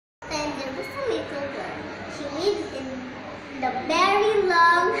there was a little girl. She lived in the very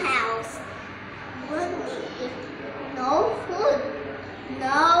long house. One day, no food.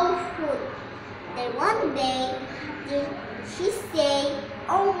 Then one day, she said,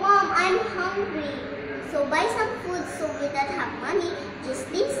 "Oh mom, I'm hungry. So buy some food so we don't have money. Just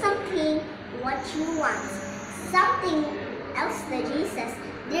eat something what you want." Something else that Jesus,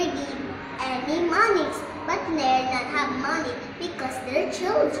 they give any money, but they're not have money because they're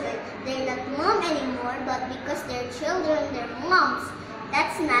children. They're not mom anymore, but because they're children, they're moms.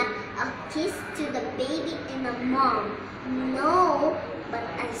 That's not a kiss to the baby and a mom. No, but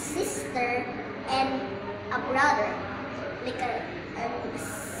a sister and a brother. Like a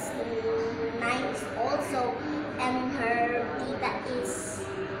 9 also, and her tita is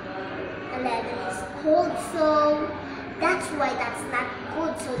 11 years old. So that's why that's not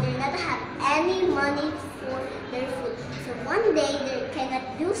good. So they not have any money for their food. So one day they cannot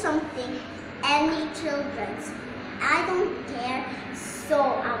do something. Any children's, I don't care. So I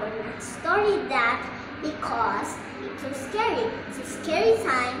will not story that because it's so scary. It's a scary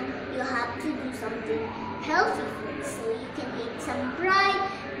time. You have to do something healthy food so you can eat some bright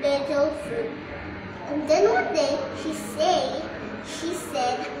little food. And then one day she said,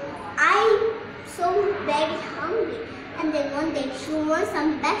 "I'm so very hungry." And then one day she wants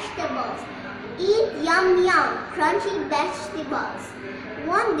some vegetables. Eat yum crunchy vegetables.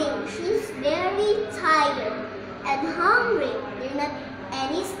 One day she's very tired and hungry. There's not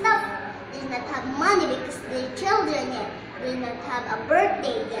any stuff. They not have money because they're children yet. They not have a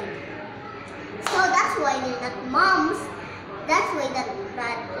birthday yet. So that's why they're not moms. That's why that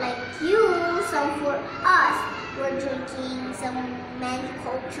like you, some for us, we're drinking some men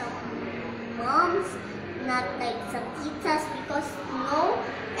coke, some moms, not like some titas, because no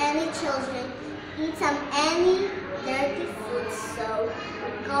any children eat some any dirty food. So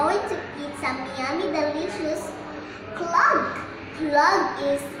we're going to eat some yummy delicious clog. Clog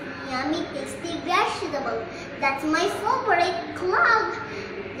is yummy tasty vegetable. That's my favorite clog.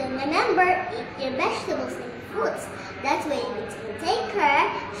 Then remember, eat your vegetables and fruits. That way we can take care,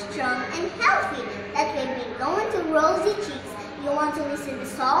 strong and healthy. That way we're going to rosy cheeks. You want to listen to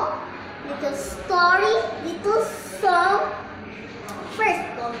song? Little story, little song. First,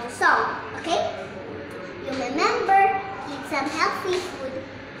 go to song, okay? You remember, eat some healthy food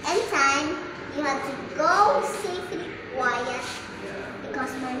and time. You have to go safely quiet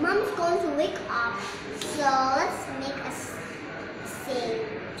because my mom's going to wake up. So let's make us sing.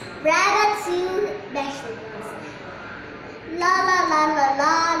 Ratatouille vegetables. La la la la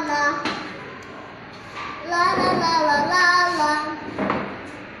la la. La la la la la la.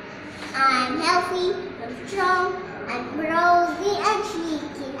 I'm healthy, I'm strong, I'm rosy and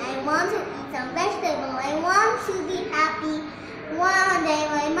cheeky. I want to eat some vegetable. I want to be happy. One day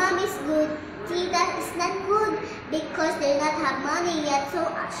my mom is good. Tita is not good because they not have money yet. So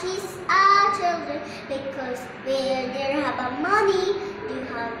she's a children because they have a money. They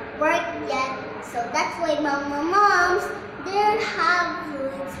have work yet. So that's why moms they have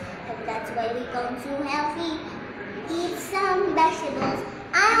foods, and that's why we come to healthy. Eat some vegetables.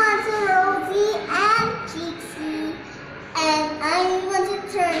 I want to rosy and cheeky, and I want to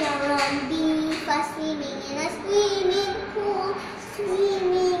turn around, be fast swimming in a swimming pool,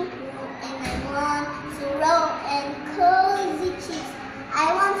 and I want to roll and cozy cheeks. I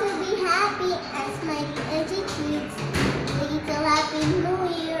want to be happy and smiley edgy cheeks. Little happy new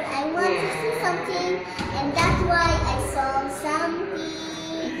year. I want to see something, and that's why I saw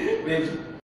something.